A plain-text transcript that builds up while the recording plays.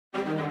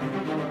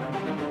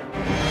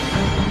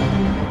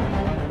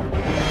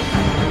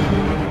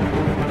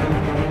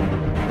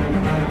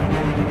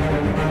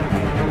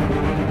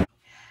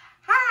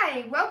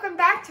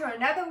to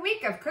another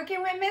week of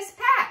Cooking with Miss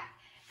Pat.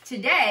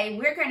 Today,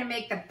 we're going to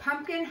make the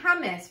pumpkin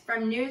hummus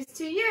from News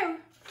to You.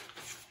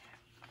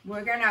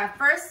 We're going to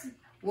first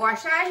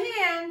wash our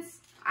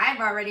hands.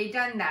 I've already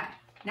done that.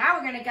 Now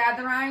we're going to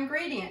gather our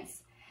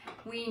ingredients.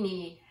 We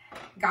need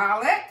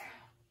garlic,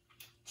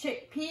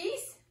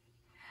 chickpeas,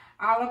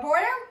 olive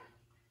oil,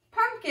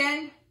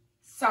 pumpkin,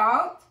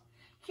 salt,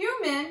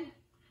 cumin,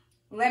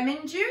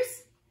 lemon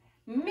juice,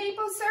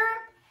 maple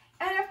syrup,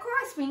 and of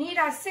course we need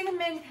our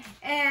cinnamon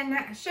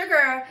and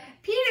sugar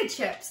pita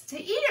chips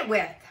to eat it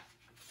with.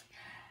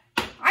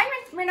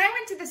 When I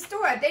went to the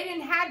store, they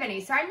didn't have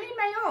any, so I made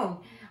my own.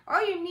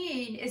 All you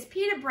need is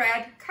pita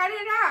bread, cut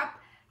it up,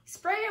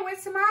 spray it with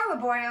some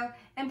olive oil,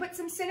 and put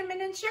some cinnamon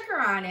and sugar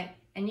on it,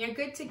 and you're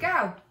good to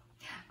go.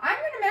 I'm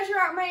going to measure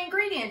out my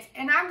ingredients,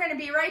 and I'm going to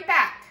be right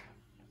back.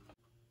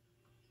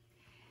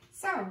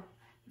 So,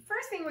 the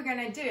first thing we're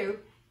going to do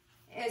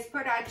is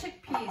put our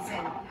chickpeas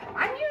in.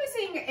 I'm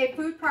using a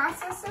food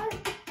processor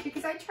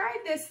because I tried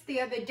this the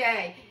other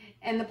day,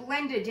 and the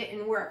blender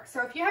didn't work.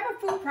 So if you have a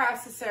food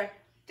processor,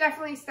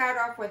 definitely start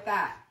off with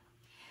that.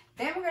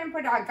 Then we're going to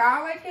put our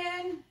garlic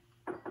in,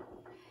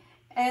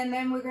 and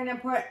then we're going to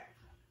put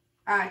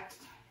a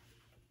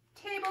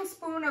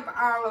tablespoon of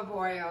olive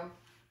oil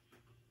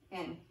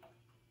in.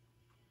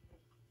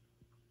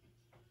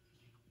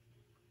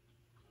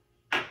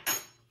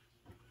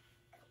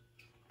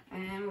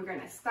 And we're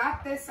going to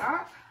start this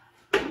up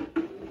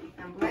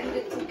and blend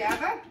it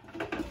together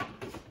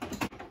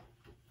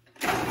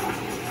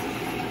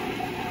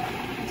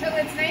until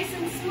it's nice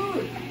and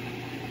smooth.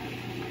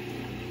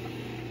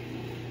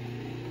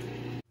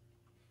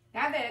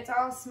 Now that it's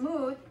all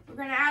smooth, we're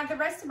going to add the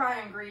rest of our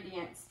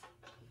ingredients.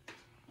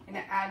 I'm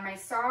going to add my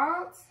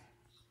salt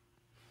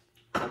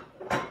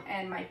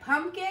and my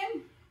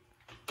pumpkin.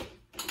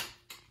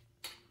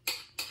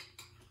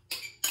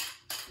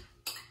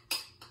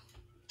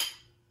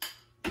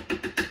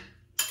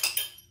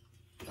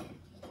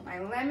 My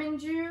lemon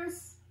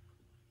juice.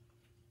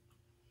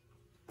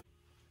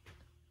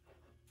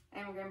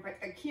 And we're going to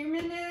put the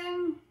cumin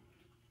in.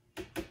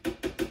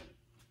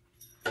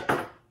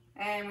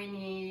 And we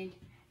need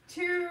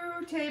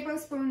 2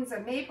 tablespoons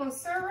of maple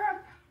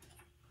syrup.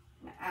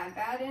 I'm going to add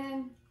that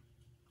in.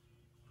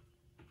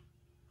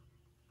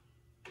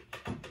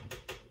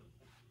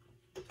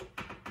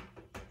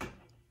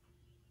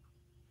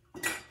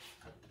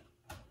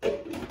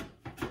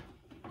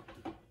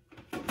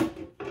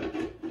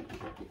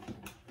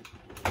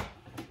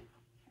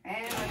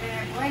 And we're going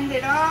to blend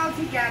it all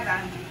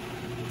together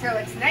until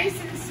it's nice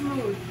and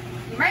smooth.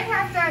 You might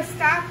have to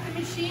stop the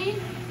machine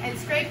and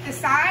scrape the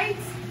sides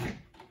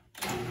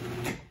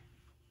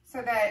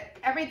so that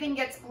everything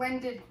gets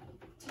blended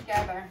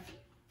together.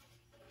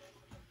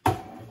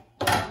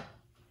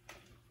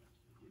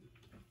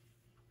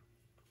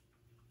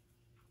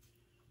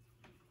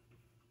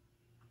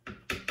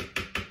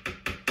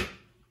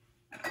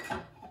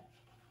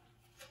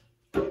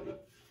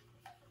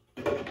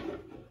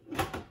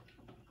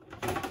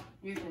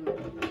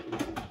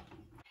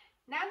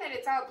 Now that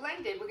it's all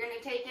blended, we're going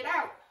to take it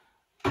out.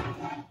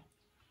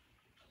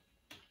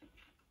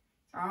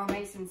 It's all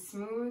nice and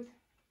smooth.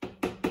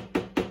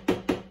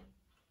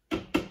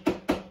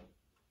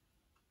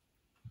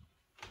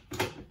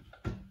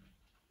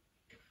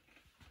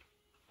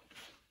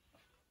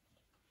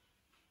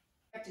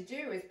 What you have to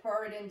do is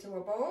pour it into a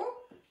bowl.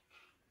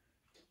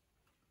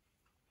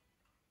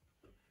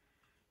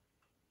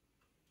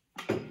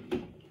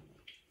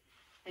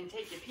 And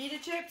take your pita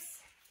chips.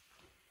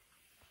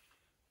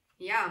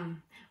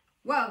 Yum.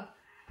 Well,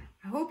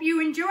 I hope you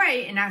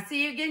enjoy, and I'll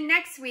see you again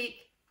next week.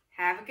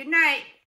 Have a good night.